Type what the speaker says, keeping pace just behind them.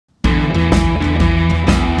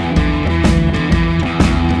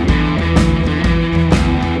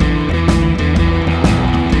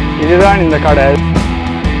இதுதான் இந்த கடை.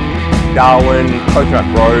 Darwin, Coconut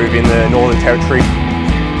Grove in the Northern Territory.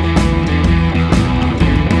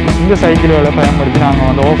 இந்த சைக்கிள்களை பயன்படுத்தி நாங்கள்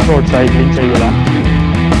வந்து ஆஃப் ரோட் சைக்கிளிங் செய்யலாம்.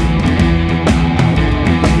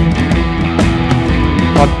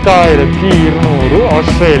 10,200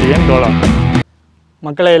 ஆஸ்திரேலியன் டாலர்.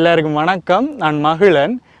 மக்களை எல்லாருக்கும் வணக்கம். நான்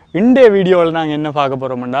மகிழன். இன்றைய வீடியோவில் நாங்கள் என்ன பார்க்க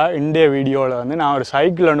போகிறோம்னா, இன்றைய வீடியோவில் வந்து நான் ஒரு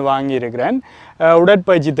சைக்கிள் ஒன்று வாங்கியிருக்கிறேன்.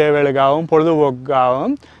 உடற்பயிற்சி தேவைகளுக்காகவும்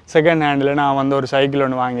பொழுதுபோக்குக்காகவும் செகண்ட் ஹேண்டில் நான் வந்து ஒரு சைக்கிள்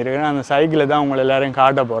ஒன்று வாங்கியிருக்கிறேன். அந்த சைக்கிளை தான் உங்களை எல்லாரையும்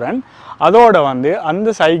காட்ட போகிறேன். அதோடு வந்து அந்த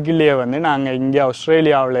சைக்கிள்லேயே வந்து நாங்கள் இங்கே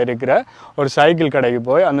ஆஸ்திரேலியாவில் இருக்கிற ஒரு சைக்கிள் கடைக்கு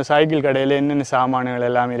போய் அந்த சைக்கிள் கடையில் என்னென்ன சாமான்கள்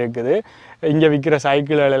எல்லாம் இருக்குது, இங்கே விற்கிற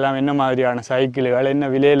சைக்கிள்கள் எல்லாம் என்ன மாதிரியான சைக்கிள்கள் என்ன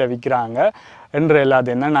விலையில் விற்கிறாங்க என்ற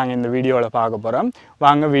எல்லாத்தையும் தான் நாங்கள் இந்த வீடியோவில் பார்க்க போகிறோம்.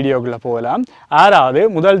 வாங்க வீடியோக்குள்ளே போகலாம். யாராவது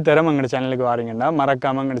முதல் தரம் எங்கள் சேனலுக்கு வாரீங்கன்னா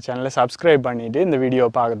மறக்காமல் எங்கள் சேனலை சப்ஸ்கிரைப் பண்ணிவிட்டு இந்த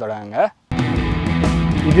வீடியோவை பார்க்க தொடங்க.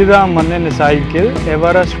 இதுதான் வந்து இந்த cycle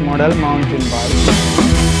Everest model mountain bike.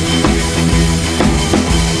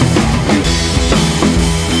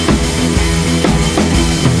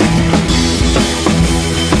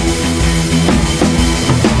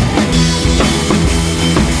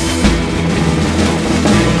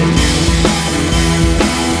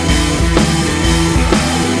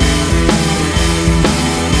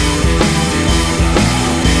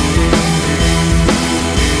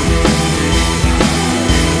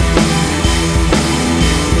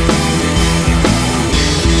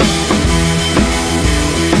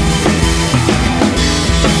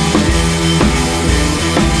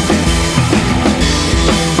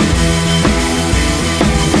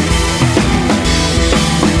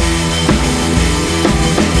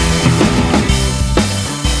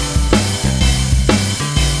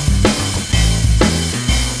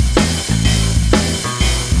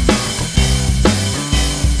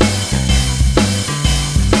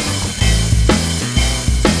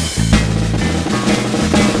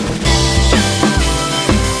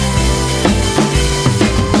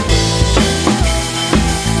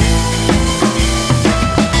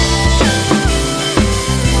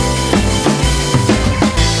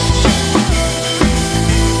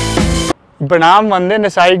 இப்போ நாம் வந்து இந்த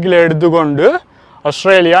சைக்கிளை எடுத்துக்கொண்டு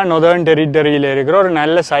ஆஸ்திரேலியா நொதர்ன் டெரிட்டரியில் இருக்கிற ஒரு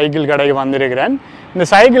நல்ல சைக்கிள் கடைக்கு வந்திருக்கிறேன். இந்த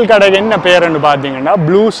சைக்கிள் கடைக்கு என்ன பேருன்னு பார்த்தீங்கன்னா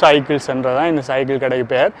ப்ளூ சைக்கிள்ஸ்ன்றதான் இந்த சைக்கிள் கடைக்கு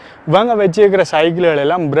பேர். இவங்க வச்சுருக்கிற சைக்கிள்கள்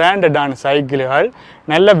எல்லாம் பிராண்டடான சைக்கிள்கள்,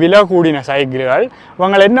 நல்ல விலை கூடின சைக்கிள்கள்.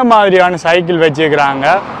 இவங்க என்ன மாதிரியான சைக்கிள் வச்சுருக்கிறாங்க,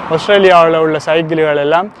 ஆஸ்திரேலியாவில் உள்ள சைக்கிள்கள்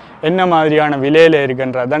எல்லாம் என்ன மாதிரியான விலையில்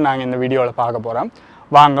இருக்குன்றதான் நாங்கள் இந்த வீடியோவில் பார்க்க போகிறோம்.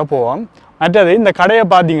 வாங்க போவோம். மற்றது இந்த கடையை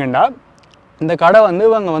பார்த்தீங்கன்னா, இந்த கடை வந்து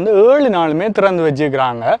இவங்க வந்து 7 நாளுமே திறந்து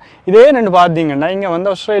வச்சுக்கிறாங்க. இதே ரெண்டு பார்த்தீங்கன்னா இங்கே வந்து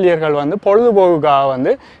ஆஸ்திரேலியர்கள் வந்து பொழுதுபோக்குக்காக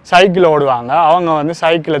வந்து சைக்கிள் ஓடுவாங்க. அவங்க வந்து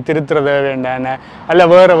சைக்கிளை திருத்துற தேவை என்னென்ன அல்ல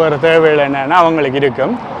வேறு தேவைகள் என்னென்ன அவங்களுக்கு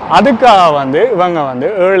இருக்கும். அதுக்காக வந்து இவங்க வந்து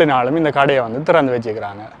 7 நாளும் இந்த கடையை வந்து திறந்து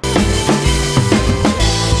வச்சுக்கிறாங்க.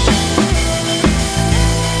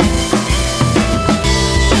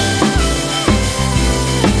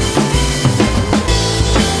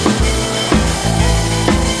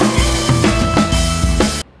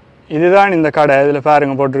 இதுதான் இந்த கடை. இதில்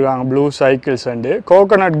பாருங்க போட்டிருக்காங்க ப்ளூ சைக்கிள்ஸ் அண்டு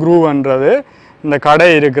கோகோனட் க்ரூவ்ன்றது இந்த கடை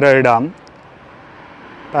இருக்கிற இடம்.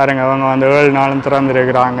 பாருங்க அவங்க வந்து 7 நாளும்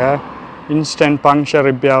திறந்துருக்கிறாங்க. இன்ஸ்டன்ட் பங்க்சர்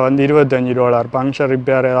ரிப்பேர் வந்து $25. பங்க்சர்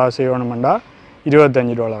ரிப்பேர் ஏதாவது செய்யணுமெண்டா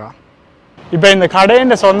 $25. இப்போ இந்த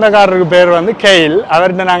கடையின் சொந்தக்காரருக்கு பேர் வந்து கெயில்.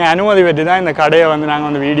 அவர்கிட்ட நாங்கள் அனுமதி பெற்று தான் இந்த கடையை வந்து நாங்கள்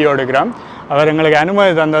வந்து வீடியோ எடுக்கிறோம். அவர் எங்களுக்கு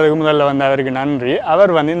அனுமதி தந்ததுக்கு முதல்ல வந்து அவருக்கு நன்றி.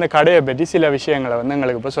 அவர் வந்து இந்த கடையை பற்றி சில விஷயங்களை வந்து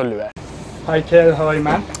எங்களுக்கு இப்போ சொல்லுவார். Hi Kale, how are you,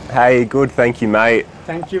 man? Hey, good, thank you, mate.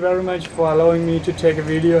 Thank you very much for allowing me to take a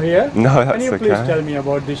video here. No, that's okay. Can you please tell me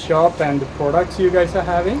about the shop and the products you guys are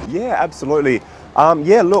having? Yeah, absolutely.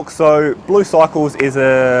 Yeah, look, so Blue Cycles is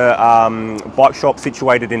a bike shop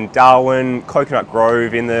situated in Darwin, Coconut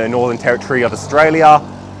Grove in the Northern Territory of Australia.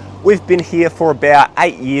 We've been here for about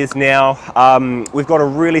 8 years now. We've got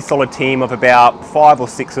a really solid team of about 5 or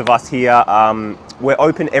 6 of us here. We're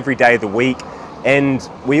open every day of the week. And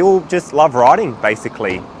we all just love riding,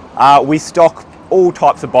 basically. We stock all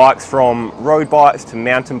types of bikes, from road bikes to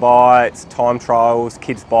mountain bikes, time trials,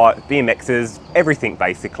 kids bikes, BMXs, everything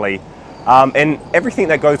basically. And everything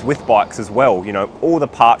that goes with bikes as well, you know, all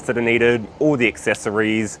the parts that are needed, all the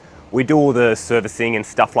accessories. We do all the servicing and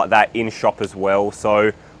stuff like that in shop as well. So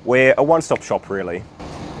we're a one-stop shop really.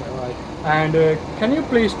 Right. And can you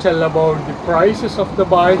please tell about the prices of the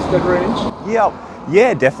bikes that range?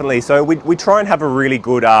 Yeah, definitely. So we try and have a really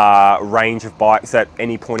good range of bikes at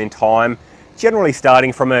any point in time. Generally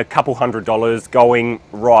starting from a couple $100 going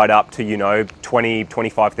right up to, you know,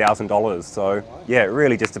 $25,000. So yeah, it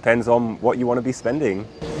really just depends on what you want to be spending.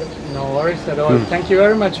 No worries at all. Thank you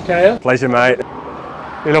very much, Kyle. Pleasure, mate.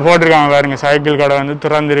 இதில் போட்டிருக்காங்க பாருங்க, cycle கடை வந்து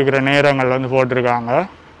திறந்திருக்கிற நேரங்கள் வந்து போட்டிருக்காங்க.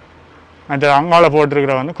 மற்ற அங்கால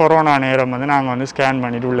போட்டிருக்கிற வந்து கொரோனா நேரம் வந்து நாங்கள் வந்து ஸ்கேன்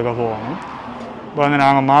பண்ணிவிட்டு உள்ளுக்க போகணும். இப்போ வந்து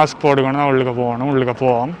நாங்கள் மாஸ்க் போட்டுக்கணும் தான் உள்ளுக்க போகணும். உள்ளுக்க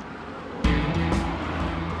போவோம்.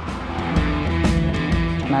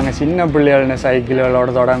 நாங்கள் சின்ன பிள்ளைகள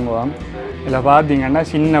சைக்கிள்களோடு தொடங்குவோம். இதில் பார்த்தீங்கன்னா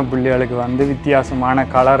சின்ன பிள்ளைகளுக்கு வந்து வித்தியாசமான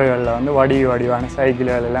கலர்களில் வந்து வடிவான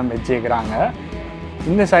சைக்கிள்கள் எல்லாம் வச்சுக்கிறாங்க.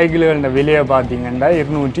 இந்த சைக்கிள்களோட விலையை பார்த்தீங்கன்னா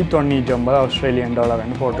 299 ஆஸ்திரேலியன்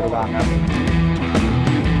டாலர்னு போட்டிருக்காங்க.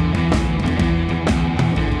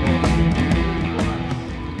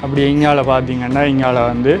 அப்படி இங்கால பார்த்தீங்கன்னா இங்கால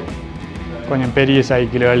வந்து கொஞ்சம் பெரிய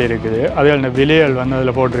சைக்கிள்கள் இருக்குது. அதுகளோட விலைகள் வந்து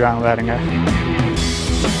அதில் போட்டிருக்காங்க பாருங்க.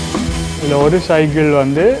 இதில் ஒரு சைக்கிள்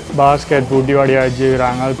வந்து பாஸ்கெட் பூட்டி வடியாக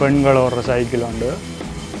வச்சுக்கிறாங்க. அது பெண்கள் ஓடுற சைக்கிள் உண்டு.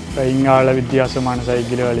 இங்கால வித்தியாசமான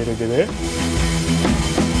சைக்கிள்கள் இருக்குது.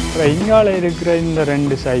 இங்கால இருக்கிற இந்த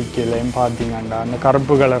 2 சைக்கிளையும் பார்த்தீங்கன்னா அந்த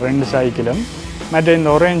கருப்பு கலர் 2 சைக்கிளும் மற்ற இந்த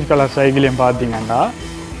ஆரஞ்சு கலர் சைக்கிளையும் பார்த்தீங்கன்னா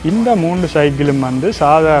இந்த 3 சைக்கிளும் வந்து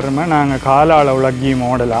சாதாரணமாக நாங்கள் காலால் உலக்கியும்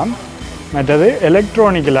ஓடலாம். மற்றது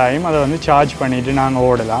எலக்ட்ரானிக்கலாயும் அதை வந்து சார்ஜ் பண்ணிவிட்டு நாங்கள்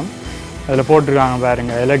ஓடலாம். அதில் போட்டிருக்காங்க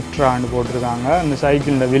பாருங்கள், எலக்ட்ரான்னு போட்டிருக்காங்க. அந்த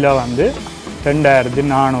சைக்கிளோட விலை வந்து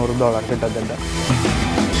 $2400 கிட்டத்தட்ட.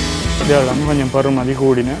 இதெல்லாம் கொஞ்சம் பெறுமதி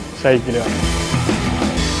கூடின சைக்கிள்.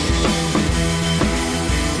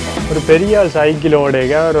 ஒரு பெரிய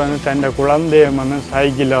சைக்கிளோடைய அவர் வந்து தன்னை குழந்தைய வந்து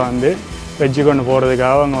சைக்கிளில் வந்து வச்சு கொண்டு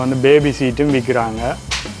போகிறதுக்காக அவங்க வந்து பேபி சீட்டும் விற்கிறாங்க.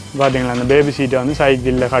 பார்த்தீங்களா, அந்த பேபி சீட்டை வந்து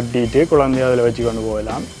சைக்கிளில் கட்டிட்டு குழந்தைய அதில் வச்சு கொண்டு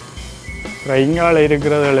போகலாம். அப்புறம் இங்கால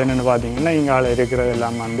இருக்கிறது என்னென்னு பார்த்தீங்கன்னா இங்கால இருக்கிறது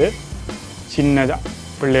எல்லாம் வந்து சின்னதாக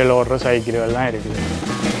பிள்ளைகள் ஓடுற சைக்கிள்கள் தான் இருக்குது.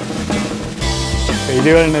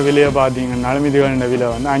 இதுகளின் விலையை பார்த்தீங்கன்னாலும் இதுகளின் விலை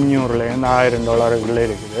வந்து $500 $1000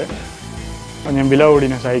 இருக்குது. கொஞ்சம் விலை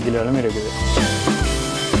ஓடின சைக்கிள்களும் இருக்குது.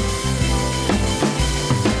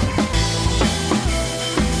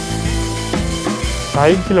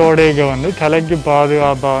 சைக்கிள் ஓடைக்கு வந்து தலைக்கு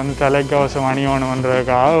பாதுகாப்பாக வந்து தலைக்கவசம்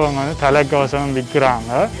அணியணுன்றதுக்காக அவங்க வந்து தலைக்கவசம்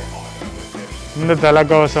விற்கிறாங்க. இந்த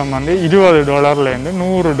தலைக்கவசம் வந்து $20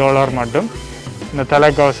 $100 மட்டும் இந்த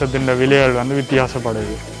தலைக்கவசத்தின் விலைகள் வந்து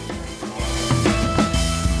வித்தியாசப்படுது.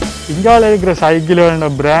 இங்கால இருக்கிற சைக்கிளோட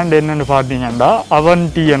பிராண்ட் என்னென்னு பார்த்தீங்கன்னா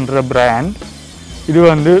அவன்டி என்ற பிராண்ட். இது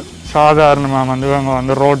வந்து சாதாரணமாக வந்து இவங்க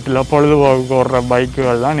வந்து ரோட்டில் பொழுதுபோக்கு ஓடுற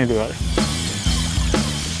பைக்குகள் தான் இதுகள்.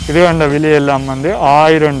 இதுகளோட விலையெல்லாம் வந்து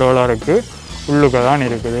 $1000 உள்ளுக்க தான்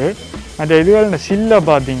இருக்குது. மற்ற இதுகளோட சில்லை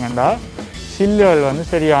பார்த்தீங்கன்னா சில்லுகள் வந்து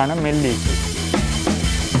சரியான மெல்லிக்கு.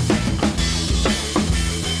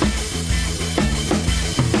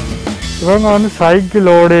 இவங்க வந்து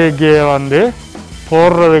சைக்கிளோடைக்கே வந்து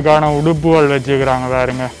போடுறதுக்கான உடுப்புகள் வச்சுக்கிறாங்க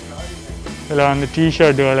பாருங்க. இதில் வந்து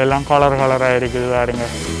டிஷர்ட்டுகள் எல்லாம் கலராக இருக்குது பாருங்க.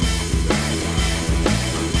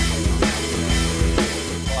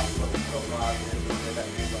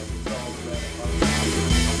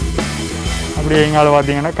 அப்படி எங்கால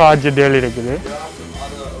பார்த்தீங்கன்னா காய்ச்சல் இருக்குது.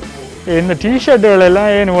 இந்த டிஷர்ட்டுகள்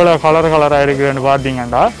எல்லாம் ஏன் இவ்வளோ கலராக இருக்குதுன்னு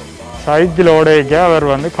பார்த்தீங்கன்னா சைக்கிளோடைக்கு அவர்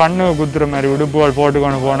வந்து கண்ணு குத்துற மாதிரி உடுப்புகள்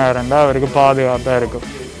போட்டுக்கொண்டு போனாருண்டா அவருக்கு பாதுகாப்பாக இருக்கும்.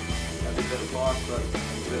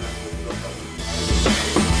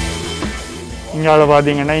 இங்கால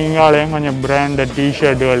பார்த்தீங்கன்னா இங்காலையும் கொஞ்சம் பிராண்டட்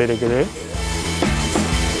டிஷர்ட்டுகள் இருக்குது.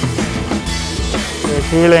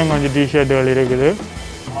 கீழேயும் கொஞ்சம் டிஷர்ட்டுகள் இருக்குது.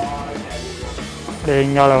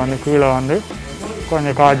 இங்கால வந்து கீழே வந்து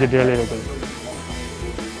கொஞ்சம் காய்ச்சல் இருக்குது.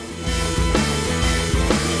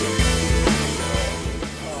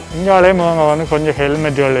 இங்காலையும் இவங்க வந்து கொஞ்சம்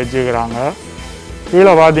ஹெல்மெட்டுகள் வச்சுக்கிறாங்க.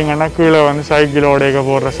 கீழே பார்த்தீங்கன்னா கீழே வந்து சைக்கிளோடைக்க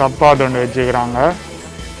போடுற சப்பாத்து ஒன்று வச்சுக்கிறாங்க.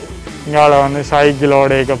 இங்கால வந்து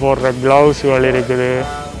சைக்கிளோடைக்க போடுற க்ளவுஸுகள் இருக்குது.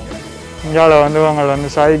 இங்கால வந்து இவங்க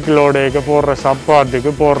வந்து சைக்கிளோடைக்க போடுற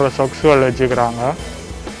சப்பாத்துக்கு போடுற சொக்ஸுகள் வச்சுக்கிறாங்க.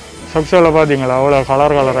 சொக்ஸுகளை பார்த்தீங்களா அவ்வளோ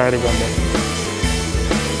கலராக இருக்குது.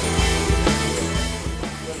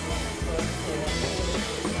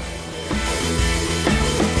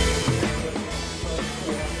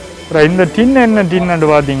 இந்த டின் என்ன டின்னு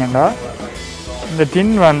பார்த்தீங்கன்னா இந்த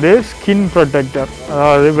டின் வந்து ஸ்கின் ப்ரொடெக்டர்,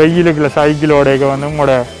 அதாவது வெயிலுக்குள்ள சைக்கிளோடைக்க வந்து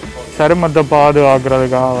உங்களோட சருமத்தை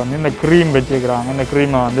பாதுகாக்கிறதுக்காக வந்து இந்த க்ரீம் வச்சுக்கிறாங்க. இந்த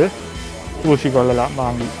க்ரீமை வந்து பூசிக்கொள்ளலாம்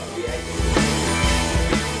வாங்கி.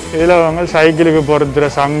 இதில் அவங்க சைக்கிளுக்கு பொறுத்துற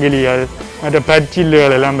சங்கிலிகள் மற்ற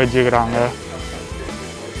பச்சில்லுகள் எல்லாம் வச்சுக்கிறாங்க.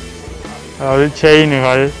 அதாவது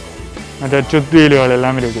செயினுகள் மற்ற சுத்தியல்கள்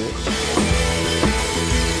எல்லாம் இருக்குது.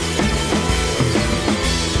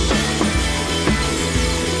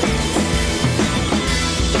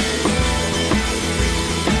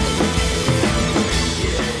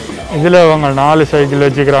 இதில் அவங்க 4 சைக்கிள்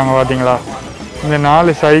வச்சுக்கிறாங்க பார்த்தீங்களா. இந்த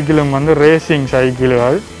 4 சைக்கிளும் வந்து ரேசிங்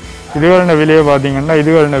சைக்கிள்கள். இதுகளோட விலையை பார்த்தீங்கன்னா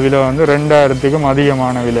இதுகளோட விலை வந்து $2000க்கும்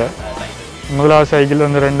அதிகமான விலை. முதலாவது சைக்கிள்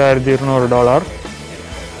வந்து $2200.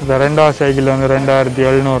 இந்த ரெண்டாவது சைக்கிள் வந்து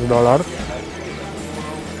 $2700.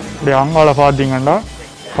 இப்படி அங்கால பார்த்தீங்கன்னா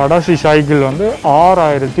கடைசி சைக்கிள் வந்து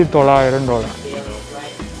 $6900.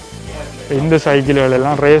 இந்த சைக்கிள்கள்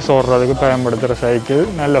எல்லாம் ரேஸ் ஓடுறதுக்கு பயன்படுத்துகிற சைக்கிள்,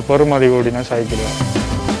 நல்ல பெறுமதி கூடின சைக்கிள்.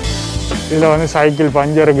 இதில் வந்து சைக்கிள்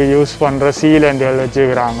பஞ்சருக்கு யூஸ் பண்ணுற சீலண்டுகள்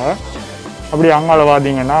வச்சுக்கிறாங்க. அப்படி அங்கால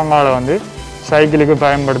பார்த்தீங்கன்னா அங்கால வந்து சைக்கிளுக்கு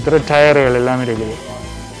பயன்படுத்துகிற டயர்கள் எல்லாம் இருக்குது.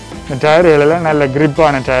 இந்த டயர்கள் எல்லாம் நல்ல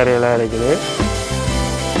கிரிப்பான டயர்களாக இருக்குது.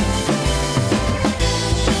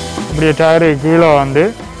 இப்படி டயருக்கு கீழே வந்து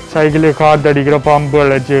சைக்கிளுக்கு காற்றடிக்கிற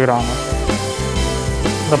பம்புகள் வச்சுக்கிறாங்க.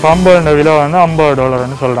 இந்த பம்புகளோட விலை வந்து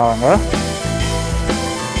 $50 சொல்கிறாங்க.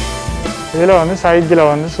 இதில் வந்து சைக்கிளை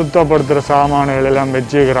வந்து சுத்தப்படுத்துகிற சாமான்கள் எல்லாம்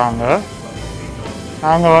வச்சுக்கிறாங்க.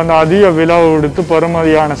 நாங்கள் வந்து அதிக விலை கொடுத்து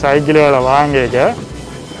பெறுமதியான சைக்கிள்களை வாங்கிக்க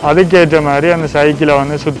அதுக்கேற்ற மாதிரி அந்த சைக்கிளை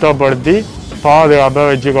வந்து சுத்தப்படுத்தி பாதுகாப்பாக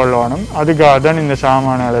வச்சுக்கொள்ளணும். அதுக்காக தான் இந்த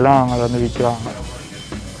சாமான்கள் எல்லாம் அவங்க வந்து விற்கிறாங்க.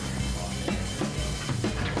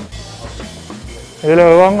 இதில்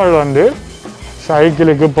இவங்க வந்து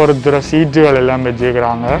சைக்கிளுக்கு பொறுத்துகிற சீட்டுகள் எல்லாம்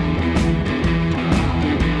வச்சுக்கிறாங்க.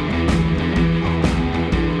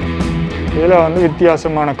 இதில் வந்து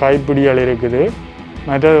வித்தியாசமான கைப்பிடிகள் இருக்குது.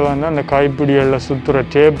 மற்றது வந்து அந்த கைப்பிடிகளில் சுற்றுற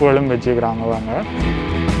டேப்புகளும் வச்சுக்கிறாங்க. வாங்க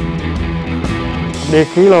அப்படியே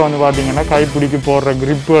கீழே வந்து பார்த்தீங்கன்னா கைப்பிடிக்கு போடுற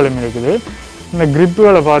கிரிப்புகளும் இருக்குது. இந்த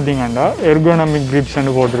கிரிப்புகளை பார்த்தீங்கன்னா எர்கோனமிக்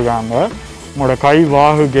கிரிப்ஸ்ன்னு போட்டிருக்காங்க. உங்களோட கை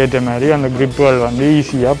வாகுக்கு ஏற்ற மாதிரி அந்த கிரிப்புகள் வந்து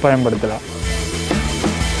ஈஸியாக பயன்படுத்தலாம்.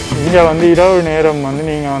 இங்கே வந்து இரவு நேரம் வந்து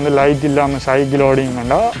நீங்கள் வந்து லைட் இல்லாமல் சைக்கிள்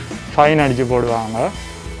ஓடிங்கன்னா ஃபைன் அடித்து போடுவாங்க.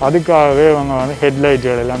 அதுக்காகவே அவங்க வந்து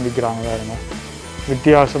ஹெட்லைட்டுகள் எல்லாம் விற்கிறாங்க. பாருங்க,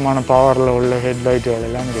 வித்தியாசமான பவரில் உள்ள ஹெட்லைட்டுகள்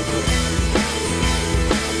எல்லாம் இருக்குது.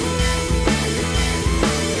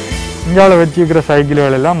 இந்தியாவில் வச்சுக்கிற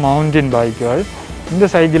சைக்கிள்கள் எல்லாம் மவுண்டன் பைக்குகள். இந்த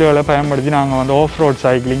சைக்கிள்களை பயன்படுத்தி நாங்கள் வந்து ஆஃப் ரோட்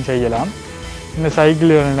சைக்கிளிங் செய்யலாம். இந்த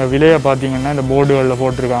சைக்கிள்களோட விலையை பார்த்தீங்கன்னா இந்த போர்டுகளில்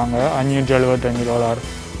போட்டிருக்காங்க. $575.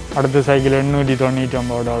 அடுத்த சைக்கிள்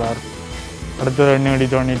 $899. அடுத்தது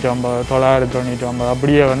 $899, $999.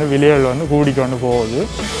 அப்படியே வந்து விலைகள் வந்து கூடிக்கொண்டு போகுது.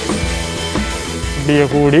 இப்படியே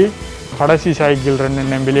கூடி கடைசி சைக்கிள்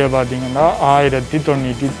ரெண்டு விலையை பார்த்தீங்கன்னா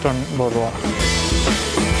 $1099.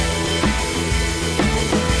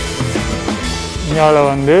 இந்தியாவில்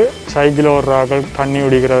வந்து சைக்கிள் ஓடுறாக்கள் தண்ணி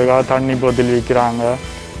குடிக்கிறதுக்காக தண்ணி போத்தில் விற்கிறாங்க.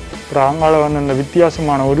 அப்புறம் அங்கால வந்து அந்த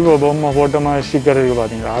வித்தியாசமான உருவ பொம்மை போட்டமாக ஸ்டிக்கர் இருக்குது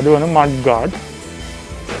பார்த்தீங்களா, அது வந்து மட் கார்ட்.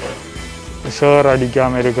 சேர்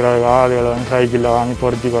அடிக்காமல் இருக்கிறதுக்காக அதுகளை வந்து சைக்கிளில் வாங்கி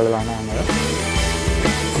பொருத்தி கொள்ளலாம் நாங்கள்.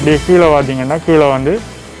 அப்படியே கீழே பார்த்தீங்கன்னா கீழே வந்து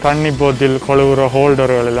தண்ணி போத்தில் கொழுவுற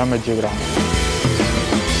ஹோல்டர்கள் எல்லாம் வச்சுக்கிறாங்க.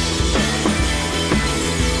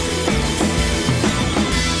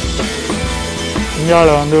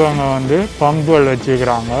 இந்தியாவில் வந்து அவங்க வந்து பம்புகள்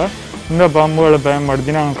வச்சுக்கிறாங்க. இந்த பம்புகளை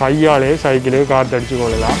பயன்படுத்தி நாங்கள் கையாலே சைக்கிளுக்கு காற்றடிச்சு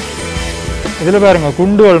கொள்ளலாம். இதில் பாருங்கள்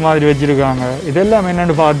குண்டுகள் மாதிரி வச்சுருக்காங்க. இதெல்லாம்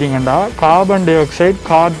என்னென்னு பார்த்தீங்கன்னா கார்பன் டை ஆக்சைடு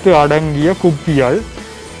காற்று அடங்கிய குப்பிகள்.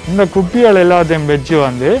 இந்த குப்பிகள் எல்லாத்தையும் வச்சு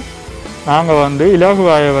வந்து நாங்கள் வந்து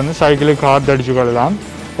இலகுவாயை வந்து சைக்கிளுக்கு காற்றடிச்சு கொள்ளலாம்.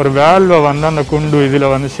 ஒரு வேல்வை வந்து அந்த குண்டு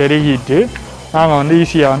இதில் வந்து செருகிட்டு நாங்கள் வந்து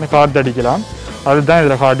ஈஸியாக வந்து காற்றடிக்கலாம். அதுதான்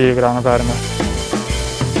இதில் காட்டியிருக்கிறாங்க. பாருங்கள்,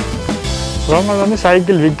 இவங்க வந்து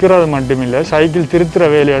சைக்கிள் விற்கிறது மட்டும் இல்லை, சைக்கிள் திருத்துற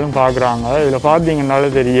வேலைகளும் பார்க்குறாங்க. இதில் பார்த்தீங்கன்னாலே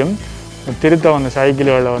தெரியும், திருத்த வந்து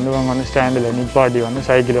சைக்கிள்களை வந்து இவங்க வந்து ஸ்டாண்டில் நிப்பாட்டி வந்து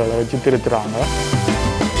சைக்கிள்களை வச்சு திருத்துறாங்க.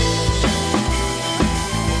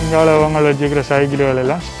 இங்கே இவங்க வச்சுக்கிற சைக்கிள்கள்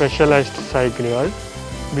எல்லாம் ஸ்பெஷலைஸ்டு சைக்கிள்கள்.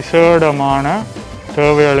 விசேடமான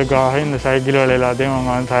தேவைகளுக்காக இந்த சைக்கிள்கள் எல்லாத்தையும்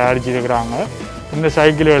அவங்க வந்து தயாரிச்சிருக்கிறாங்க. இந்த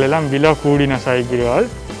சைக்கிள்கள் எல்லாம் விலை கூடின சைக்கிள்கள்.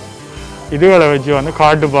 இதுகளை வச்சு வந்து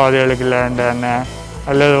காட்டு பாதைகளுக்கு இல்லைண்டன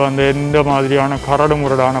அல்லது வந்து எந்த மாதிரியான கரடு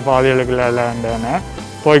முரடான பாதைகளுக்கு இல்லைண்டன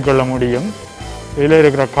போய்கொள்ள முடியும். இதில்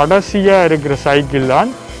இருக்கிற கடைசியாக இருக்கிற சைக்கிள் தான்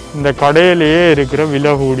இந்த கடையிலேயே இருக்கிற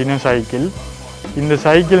விலை கூடின சைக்கிள். இந்த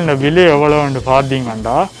சைக்கிளின் விலை எவ்வளோன்னு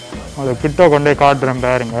பார்த்தீங்கன்னா அதை கிட்ட கொண்டே காட்டுறேன்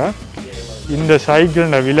பாருங்க. இந்த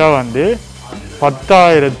சைக்கிளின் விலை வந்து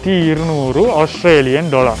 $10,200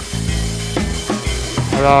 ஆஸ்திரேலியன் டாலர்.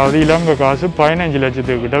 அதாவது இலங்கை காசு 15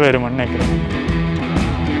 லட்சத்துக்கிட்ட வருமானு நினைக்கிறேன்.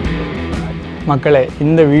 மக்களே,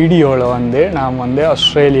 இந்த வீடியோவில் வந்து நாம் வந்து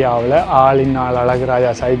ஆஸ்திரேலியாவில் ஆளின் நாள்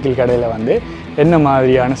அழகுராஜா சைக்கிள் கடையில் வந்து என்ன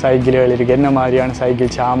மாதிரியான சைக்கிள்கள் இருக்குது, என்ன மாதிரியான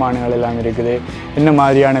சைக்கிள் சாமான்கள் எல்லாம் இருக்குது, என்ன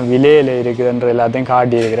மாதிரியான விலையில் இருக்குதுன்ற எல்லாத்தையும்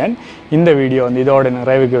காட்டியிருக்கிறேன். இந்த வீடியோ வந்து இதோட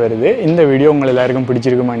நிறைவுக்கு வருது. இந்த வீடியோ உங்கள் எல்லாருக்கும்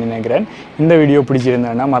பிடிச்சிருக்குமான்னு நினைக்கிறேன். இந்த வீடியோ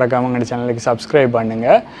பிடிச்சிருந்தேன்னா மறக்காமல் எங்கள் சேனலுக்கு சப்ஸ்கிரைப்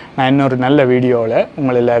பண்ணுங்கள். நான் இன்னொரு நல்ல வீடியோவில்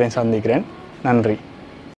உங்கள் எல்லாரையும் சந்திக்கிறேன். நன்றி.